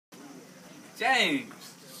James.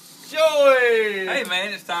 Joey! Hey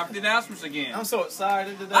man, it's time for the announcements again. I'm so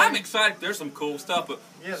excited today. I'm excited. There's some cool stuff, but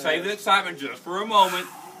save the excitement just for a moment.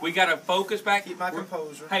 We got to focus back. Keep my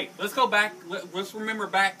composure. Hey, let's go back. Let's remember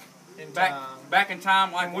back in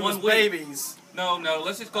time, like when 1 week. Babies. No,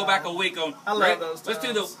 let's just go back a week on. I love those times. Let's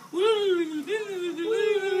do the.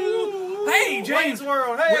 Hey, James.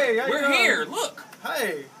 World. Hey, we're here. Look.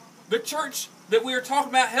 Hey. The church that we were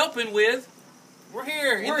talking about helping with. We're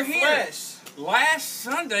here. We're here. Flesh. Last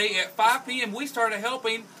Sunday at 5 p.m. we started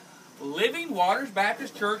helping Living Waters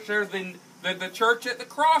Baptist Church. There's the church at the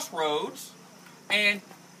crossroads. And,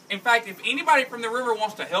 in fact, if anybody from the river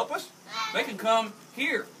wants to help us, they can come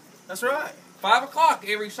here. That's right. 5 o'clock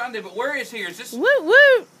every Sunday. But where is here? Is this... Whoop,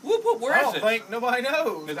 whoop. Whoop, whoop. Where is it? I don't think nobody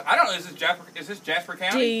knows. I don't know. Is this Jasper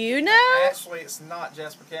County? Do you know? Actually, it's not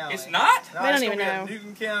Jasper County. It's not? No, I don't even know.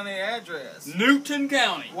 Newton County address. Newton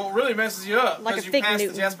County. What really messes you up, Like because a you passed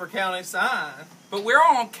Newton. the Jasper County sign. But we're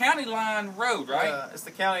all on County Line Road, right? It's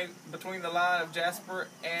the county between the line of Jasper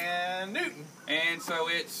and Newton. And so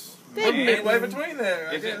it's... Midway between there,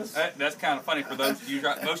 I guess. That's kind of funny for those of you.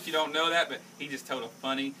 Most of you don't know that, but he just told a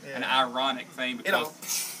funny and ironic thing because it'll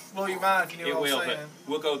blow your mind if you know what I'm saying. But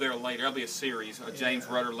we'll go there later. It'll be a series, a James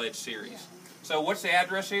Rudder-led series. So what's the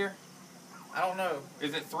address here? I don't know.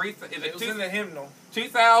 Is it It was in the hymnal.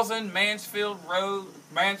 2000 Mansfield Road,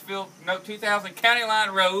 2000 County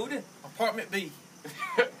Line Road. Apartment B.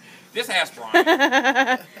 Just ask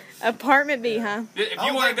Brian. Apartment B, huh? If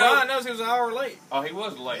you want to go, Brian knows he was an hour late. Oh, he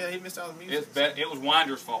was late. Yeah, he missed all the music. It was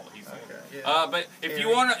Winder's fault. He said. Okay, yeah. But if you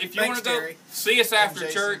want to go, see us after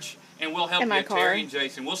church, and we'll help you, Terry and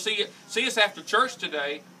Jason. We'll see us after church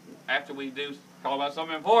today, after we do talk about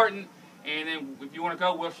something important, and then if you want to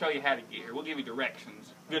go, we'll show you how to get here. We'll give you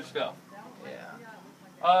directions. Good stuff.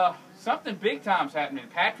 Yeah. Something big time's happening.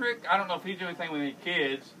 Patrick, I don't know if he's doing anything with any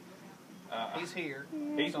kids. He's here.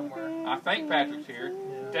 He's somewhere. I think Patrick's here.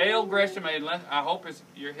 Yeah. Dale Gresham, I hope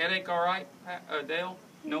your headache all right, Dale?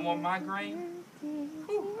 No more migraine?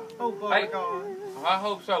 Oh, boy, God. I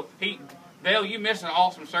hope so. Dale, you missed an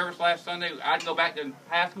awesome service last Sunday. I'd go back to the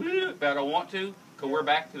past, but I don't want to, because we're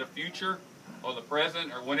back to the future, or the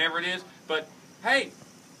present, or whenever it is. But, hey,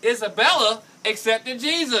 Isabella accepted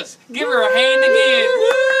Jesus. Give her a hand again.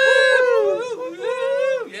 Woo!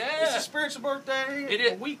 Yeah. It's a spiritual birthday. It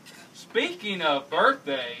is. Speaking of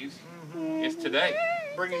birthdays, it's today.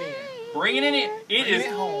 Bring it in. Bringing it in. It is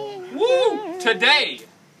home. Woo! Today.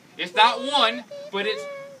 It's not one, but it's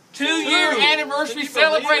 2-year anniversary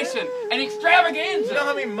celebration. An extravaganza. You know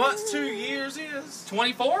how many months 2 years is?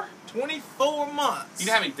 24? 24 months. You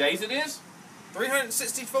know how many days it is?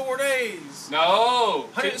 364 days. No.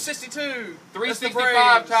 162.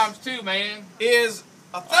 365 times 2, man. Is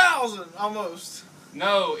 1,000 almost.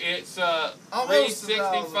 No, it's almost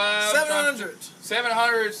 365. 700.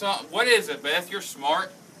 700 something. What is it, Beth? You're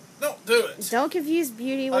smart. Don't do it. Don't confuse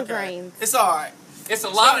beauty with brains. It's all right. It's a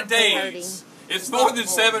lot of days. It's more than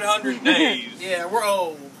 700 days. Yeah, we're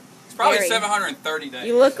old. It's probably 730 days.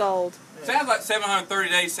 You look old. Sounds like 730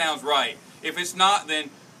 days sounds right. If it's not, then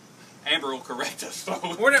Amber will correct us.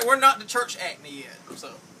 So. We're not the church acne yet, so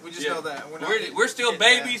we just know that. We're still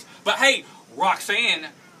babies, but hey, Roxanne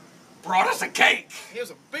brought us a cake. It was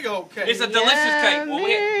a big old cake. It's a delicious cake. Well,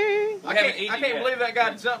 we haven't eaten I can't believe that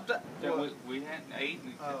guy jumped up. We hadn't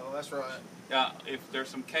eaten. Oh, that's right. If there's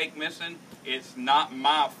some cake missing, it's not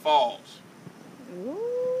my fault.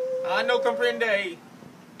 I no comprende.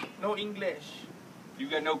 No English. You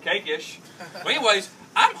got no cake-ish. But anyways,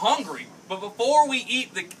 I'm hungry. But before we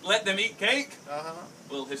let them eat cake,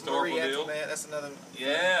 little historical deal. That's another.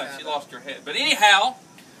 Yeah, she lost her head. But anyhow,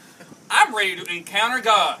 I'm ready to encounter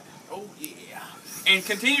God. Oh yeah. And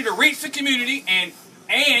continue to reach the community and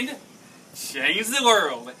change the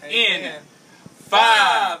world. Amen. In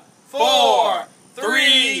 5,